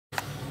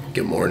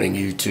Good morning,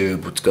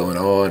 YouTube. What's going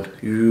on?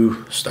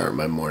 You starting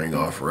my morning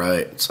off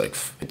right. It's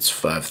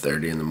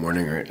 5:30 in the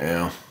morning right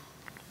now.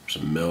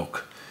 Some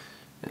milk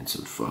and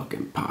some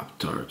fucking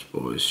Pop-Tarts,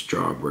 boys.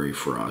 Strawberry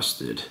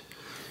frosted.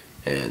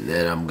 And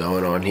then I'm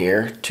going on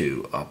here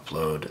to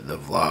upload the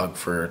vlog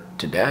for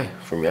today,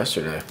 from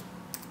yesterday.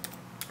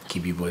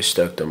 Keep you boys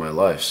stoked on my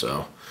life,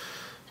 so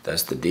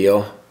that's the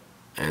deal.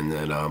 And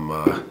then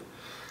I'm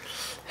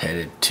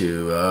headed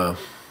to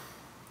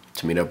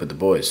meet up with the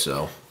boys,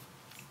 so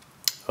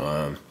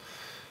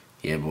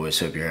yeah, boys,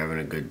 hope you're having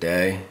a good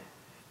day,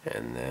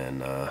 and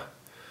then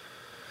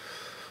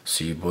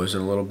see you boys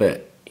in a little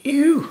bit.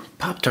 Ew,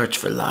 Pop-Tarts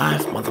for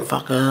life,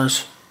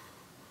 motherfuckers.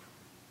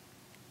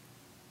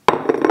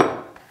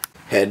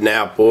 Heading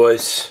out,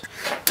 boys.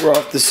 We're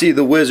off to see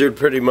the wizard,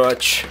 pretty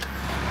much.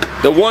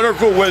 The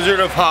wonderful Wizard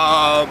of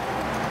Hob.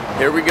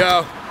 Here we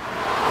go.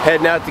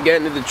 Heading out to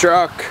get into the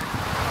truck.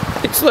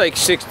 It's like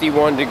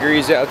 61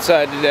 degrees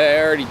outside today.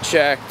 I already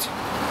checked,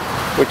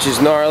 which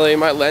is gnarly.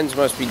 My lens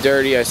must be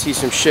dirty. I see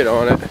some shit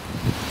on it.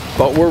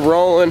 But we're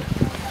rolling.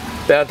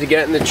 About to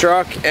get in the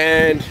truck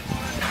and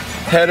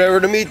head over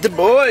to meet the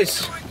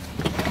boys.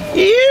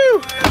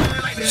 Ew!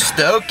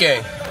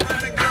 Stoking.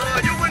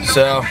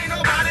 So,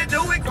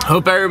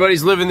 hope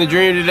everybody's living the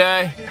dream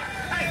today.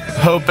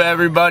 Hope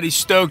everybody's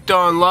stoked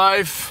on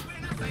life.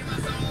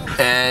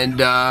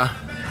 And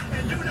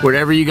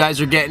whatever you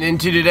guys are getting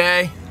into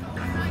today,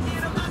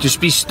 just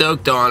be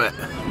stoked on it.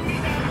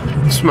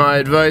 It's my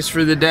advice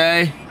for the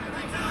day,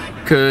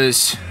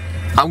 because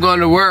I'm going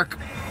to work.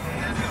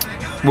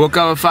 Woke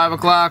up at 5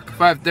 o'clock,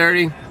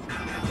 5:30,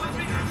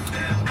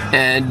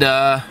 and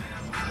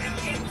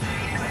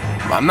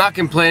I'm not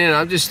complaining.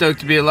 I'm just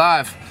stoked to be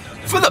alive.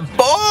 For the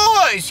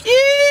boys!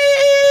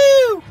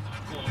 Ew!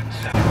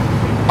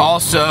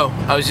 Also,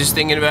 I was just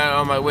thinking about it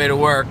on my way to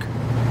work.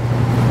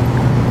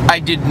 I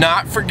did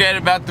not forget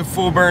about the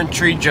full burn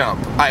tree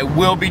jump. I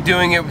will be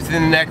doing it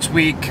within the next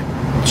week.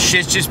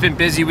 Shit's just been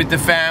busy with the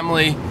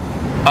family.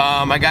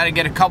 I gotta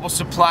get a couple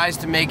supplies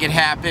to make it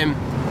happen,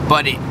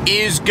 but it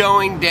is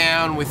going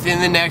down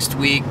within the next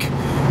week.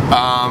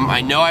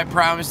 I know I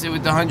promised it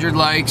with the 100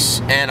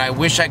 likes, and I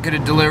wish I could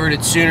have delivered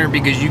it sooner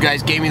because you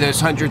guys gave me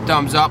those 100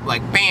 thumbs up,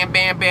 like bam,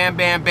 bam, bam,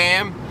 bam,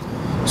 bam.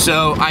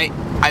 So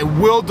I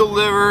will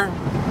deliver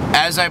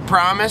as I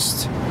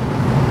promised,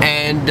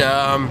 and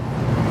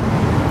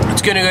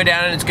it's gonna go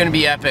down and it's gonna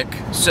be epic.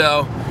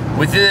 So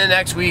within the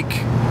next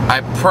week,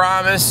 I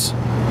promise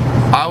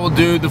I will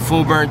do the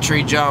full burn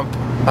tree jump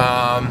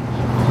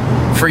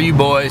for you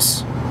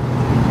boys,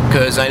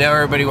 because I know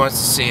everybody wants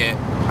to see it.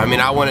 I mean,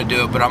 I want to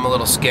do it, but I'm a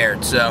little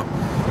scared. So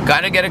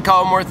gotta get a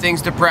couple more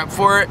things to prep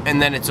for it,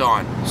 and then it's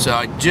on. So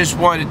I just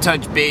wanted to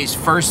touch base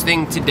first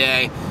thing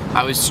today.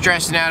 I was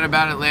stressing out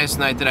about it last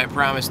night that I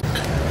promised.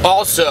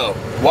 Also,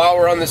 while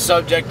we're on the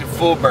subject of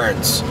full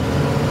burns,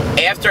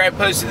 after I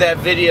posted that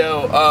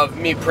video of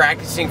me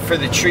practicing for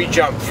the tree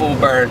jump full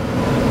burn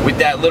with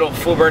that little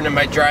full burn in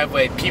my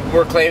driveway, people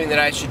were claiming that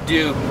I should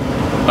do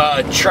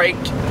trike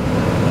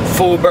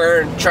full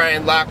burn, try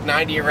and lock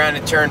 90 around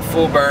a turn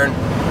full burn.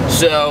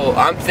 So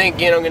I'm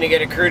thinking I'm gonna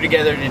get a crew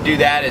together to do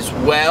that as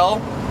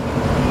well.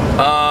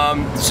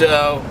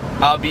 So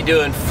I'll be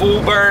doing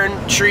full burn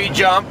tree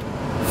jump,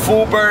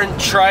 full burn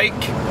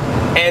trike,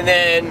 and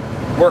then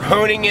we're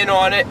honing in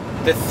on it,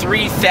 the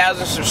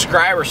 3,000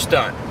 subscriber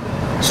stunt.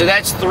 So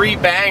that's 3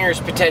 bangers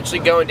potentially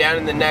going down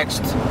in the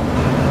next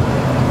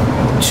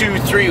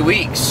 2-3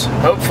 weeks,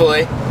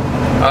 hopefully.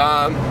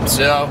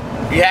 So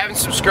if you haven't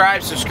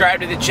subscribed,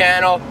 subscribe to the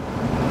channel,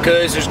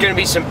 because there's going to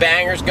be some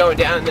bangers going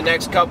down in the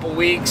next couple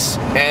weeks,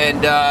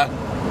 and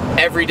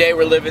every day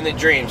we're living the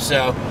dream.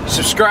 So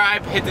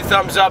subscribe, hit the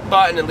thumbs up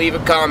button, and leave a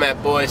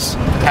comment, boys.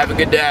 Have a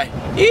good day.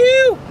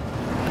 Ew!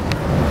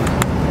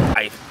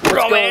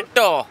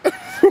 Roberto!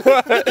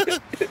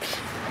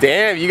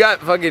 Damn, you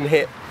got fucking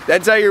hit.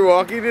 That's how you're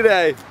walking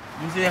today.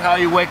 You see how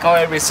you wake up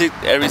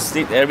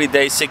every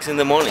day 6 in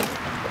the morning.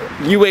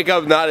 You wake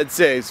up not at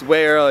 6,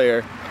 way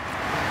earlier.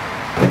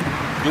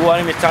 You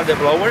want me to start the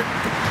blower?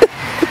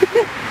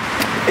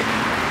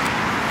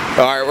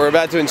 Alright, we're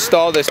about to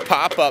install this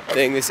pop-up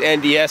thing, this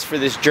NDS for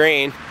this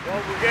drain.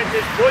 Well, we'll get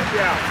this bush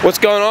out. What's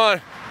going on?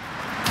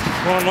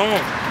 What's going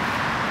on?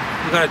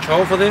 You got a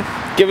troll for this?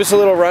 Give us a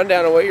little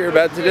rundown of what you're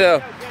about to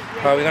do.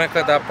 We're gonna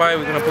cut that pipe,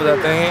 we're gonna put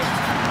that thing in.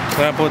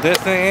 We're gonna put this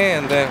thing in,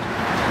 and then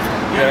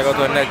we're gonna go to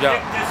the next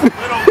job.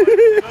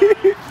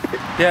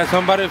 Yeah,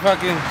 somebody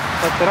fucking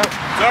cut it up.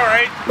 It's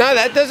alright. No,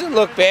 that doesn't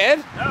look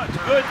bad. No, it's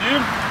good,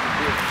 dude.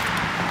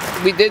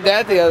 We did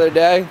that the other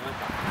day.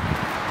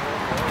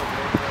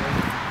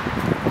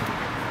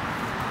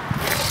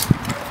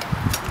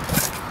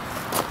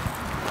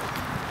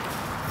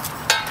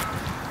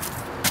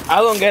 I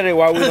don't get it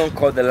why we don't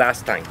call the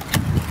last time.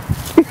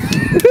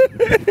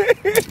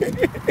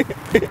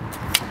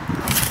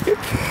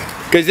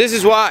 Because this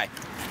is why.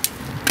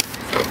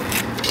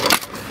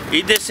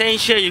 Eat the same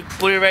shit, you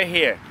put it right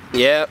here.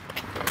 Yep.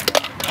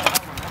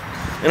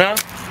 You know?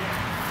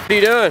 What are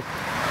you doing?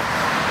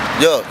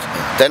 Yo,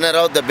 turn it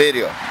out the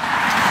video.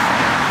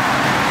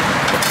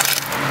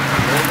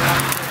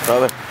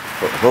 Robert,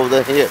 hold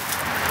that here.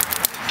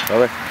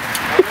 Robert.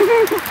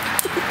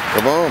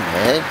 Come on,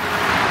 man.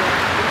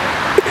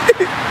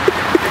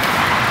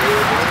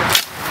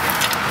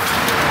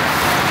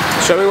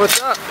 Show me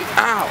what's up.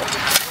 Ow.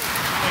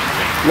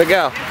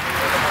 Miguel.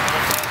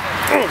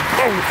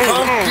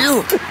 Fuck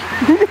you.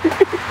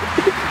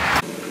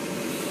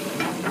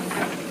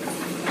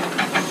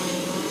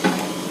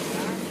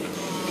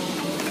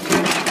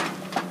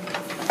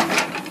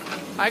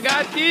 I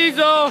got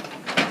diesel.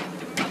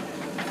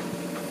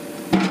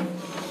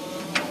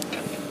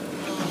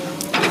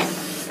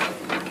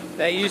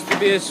 That used to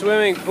be a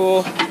swimming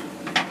pool.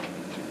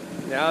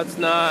 Now it's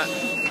not.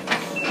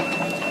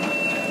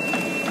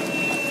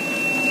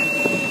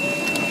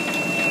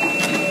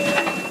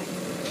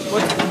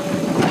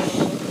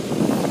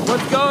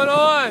 What's going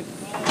on?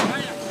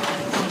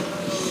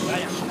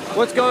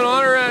 What's going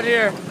on around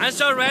here? I'm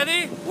so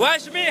ready.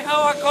 Watch me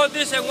how I call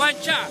this in one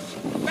shot.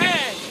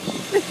 Bang!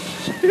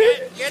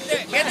 Get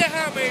the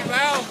hammer,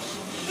 bro.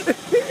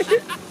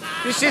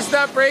 This shit's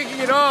not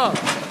breaking at all.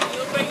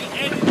 You're breaking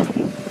anything.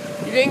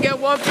 You didn't get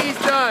one piece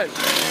done.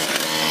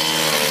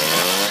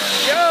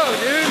 Yo,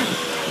 dude.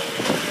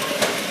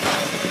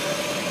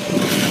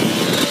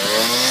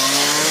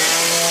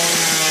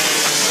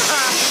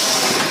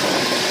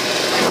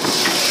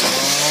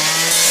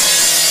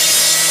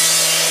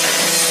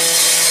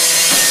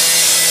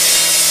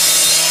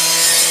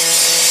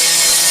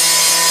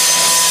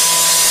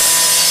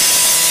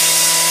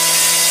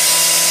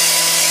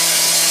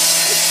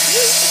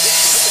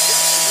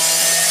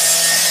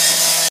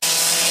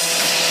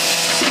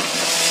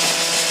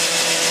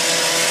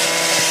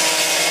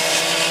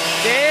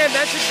 Damn,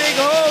 that's a big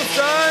hole,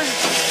 son.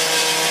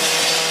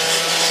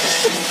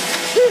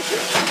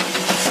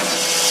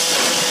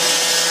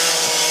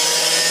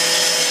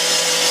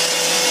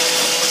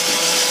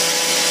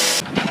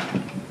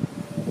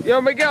 Yo,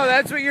 Miguel,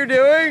 that's what you're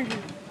doing?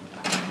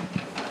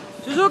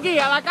 Suzuki,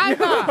 a la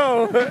carta.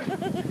 No.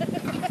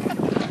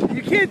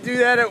 You can't do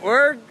that at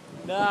work.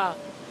 Nah.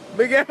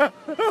 Miguel.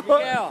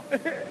 Miguel.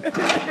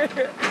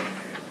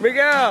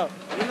 Miguel.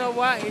 You know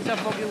what? It's a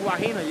fucking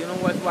Wajino. You know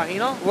what's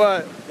Wajino?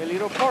 What? The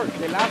little pork,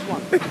 the last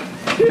one.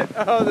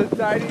 Oh, the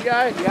tiny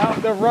guy? Yeah.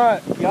 The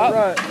runt. The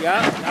runt.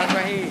 Yeah, that's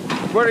what he is.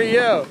 What are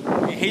you?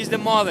 He's the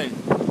mother.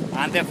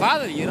 And the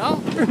father, you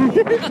know?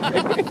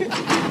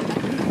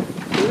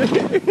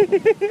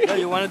 Yo,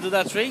 you want to do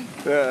that tree?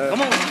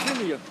 Come on, flip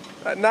me.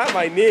 Not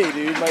my knee,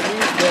 dude. My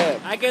knee's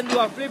dead. I can do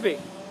a flipping.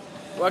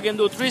 Or I can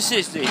do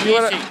 360. You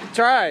want to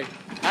try?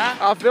 Huh?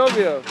 I'll film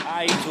you.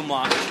 I eat too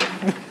much.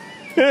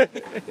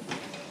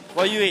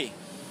 What you eat?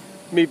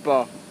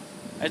 Meatball.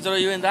 I told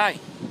you and I.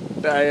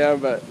 I am,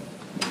 but...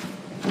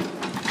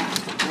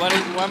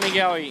 What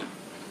Miguel eat?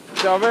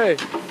 Tell me.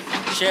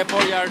 Chef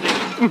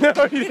Boyardee.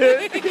 No, you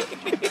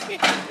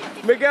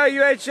didn't. Miguel,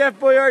 you had Chef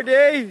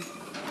Boyardee?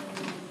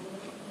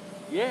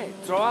 Yeah,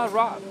 throw a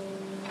rock.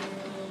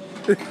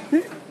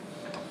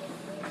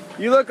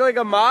 You look like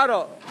a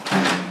model.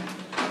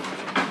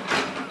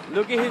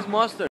 Look at his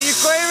mustard. You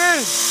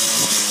claiming?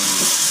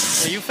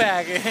 Yeah, you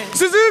faggot.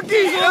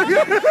 Suzuki!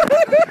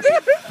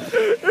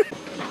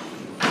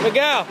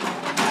 Miguel!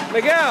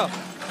 Miguel!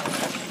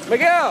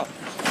 Miguel!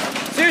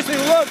 Seriously,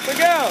 look,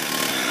 Miguel!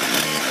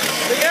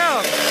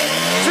 Miguel!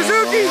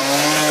 Suzuki!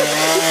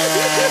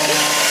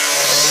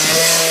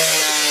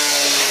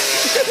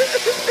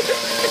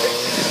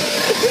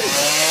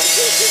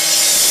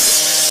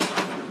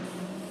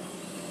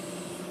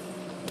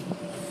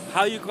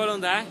 How you call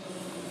on that?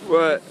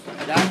 What?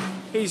 That?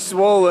 He's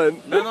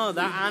swollen. No,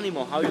 that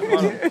animal. How you call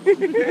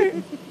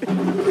him?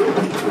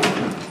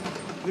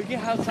 Look at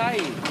how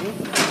tight.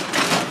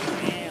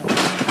 Damn.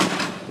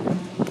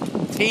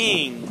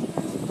 Teen.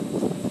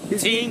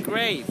 Teen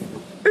Grave.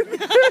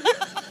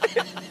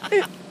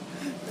 Mr.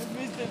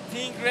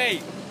 Teen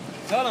Grave.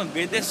 Tell him,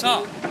 get this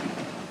up.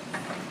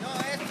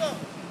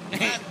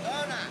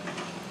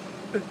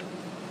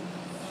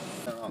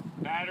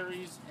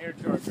 Batteries, air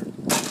charger,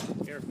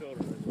 air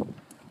filter.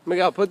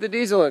 Miguel, put the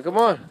diesel in. Come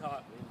on.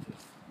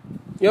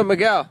 Yo,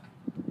 Miguel.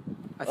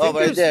 I think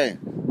right there.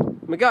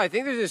 Miguel, I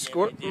think there's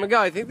a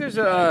Miguel, I think there's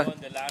a.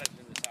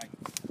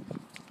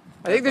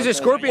 I think there's a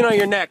scorpion on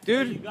your neck,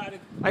 dude.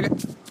 I got.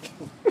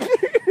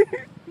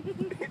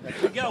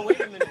 Miguel, wait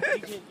a minute.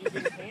 You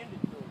can hand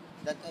it to him.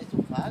 That guy's a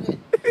faggot.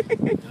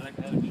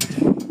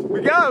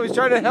 Miguel, I was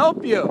trying to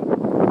help you.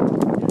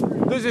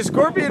 There's a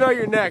scorpion on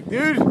your neck,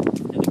 dude.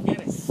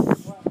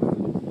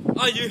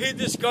 Oh, you hit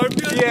the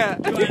scorpion? Yeah.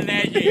 You're an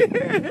legend.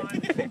 Yeah,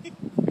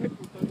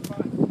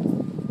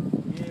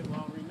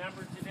 well,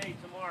 remember today,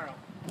 tomorrow.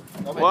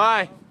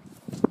 Why?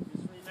 Just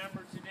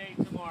remember today,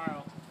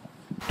 tomorrow.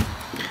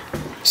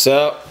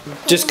 So,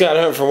 just got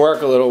home from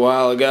work a little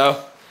while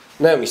ago.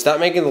 Naomi, stop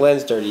making the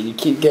lens dirty. You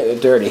keep getting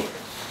it dirty.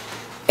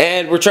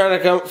 And we're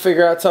trying to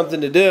figure out something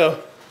to do.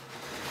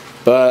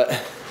 But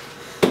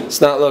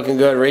it's not looking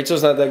good.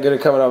 Rachel's not that good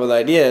at coming up with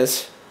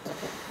ideas.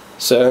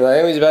 So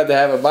Naomi's about to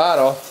have a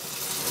bottle.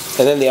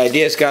 And then the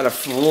idea's got to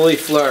fully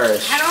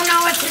flourish. I don't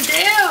know what to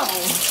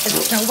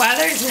do. The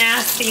weather's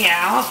nasty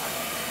out.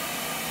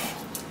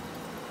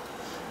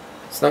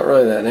 It's not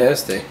really that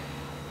nasty.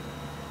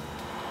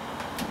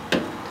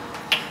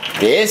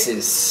 This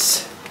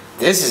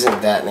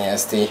isn't that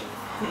nasty.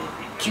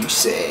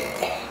 Juicy.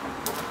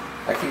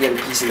 I could get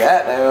a piece of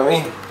that,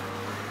 Naomi.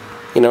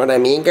 You know what I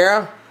mean,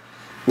 girl?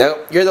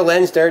 Nope, you're the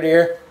lens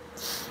dirtier.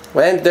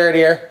 Lens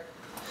dirtier.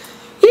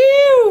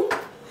 Ew!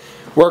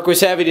 Work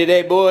was heavy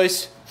today,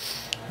 boys.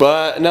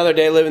 But another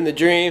day living the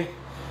dream.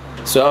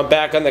 So I'm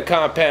back on the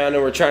compound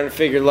and we're trying to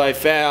figure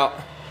life out.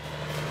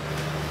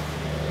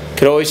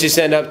 Could always just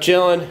end up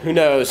chilling. Who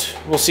knows?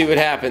 We'll see what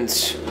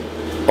happens.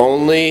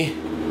 Only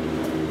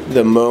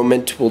the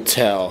moment will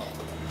tell.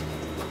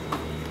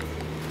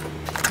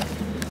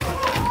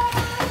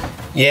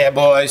 Yeah,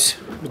 boys.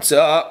 What's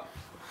up?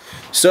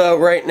 So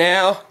right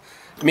now,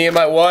 me and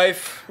my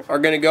wife are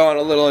gonna go on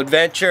a little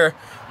adventure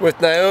with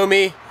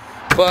Naomi,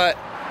 but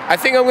I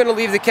think I'm gonna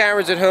leave the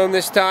cameras at home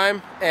this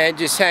time and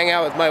just hang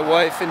out with my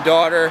wife and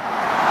daughter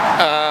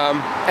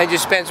and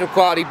just spend some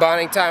quality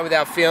bonding time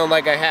without feeling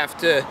like I have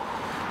to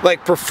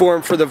like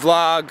perform for the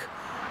vlog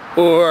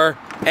or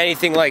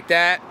anything like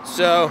that.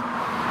 So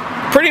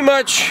pretty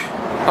much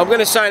I'm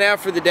gonna sign out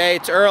for the day.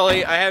 It's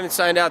early. I haven't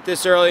signed out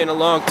this early in a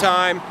long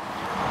time.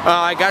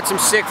 I got some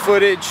sick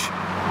footage,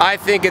 I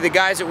think, of the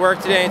guys at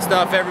work today and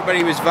stuff.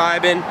 Everybody was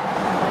vibing.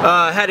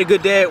 Had a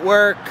good day at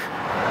work.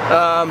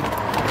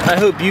 I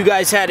hope you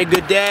guys had a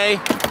good day.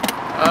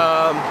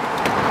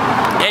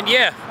 And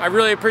yeah, I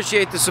really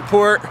appreciate the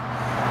support.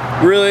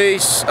 Really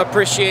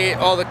appreciate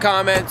all the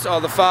comments, all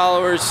the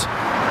followers,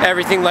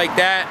 everything like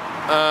that.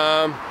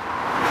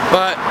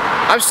 But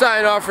I'm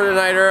signing off for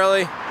tonight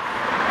early.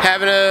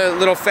 Having a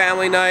little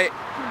family night,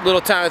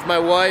 little time with my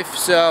wife.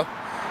 So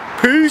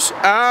peace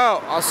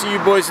out. I'll see you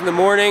boys in the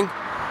morning.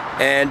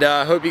 And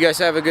hope you guys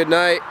have a good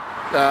night.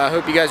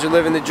 Hope you guys are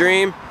living the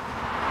dream.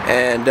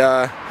 And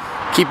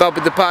keep up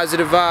with the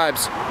positive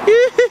vibes.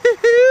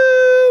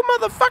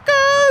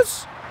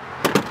 Motherfuckers!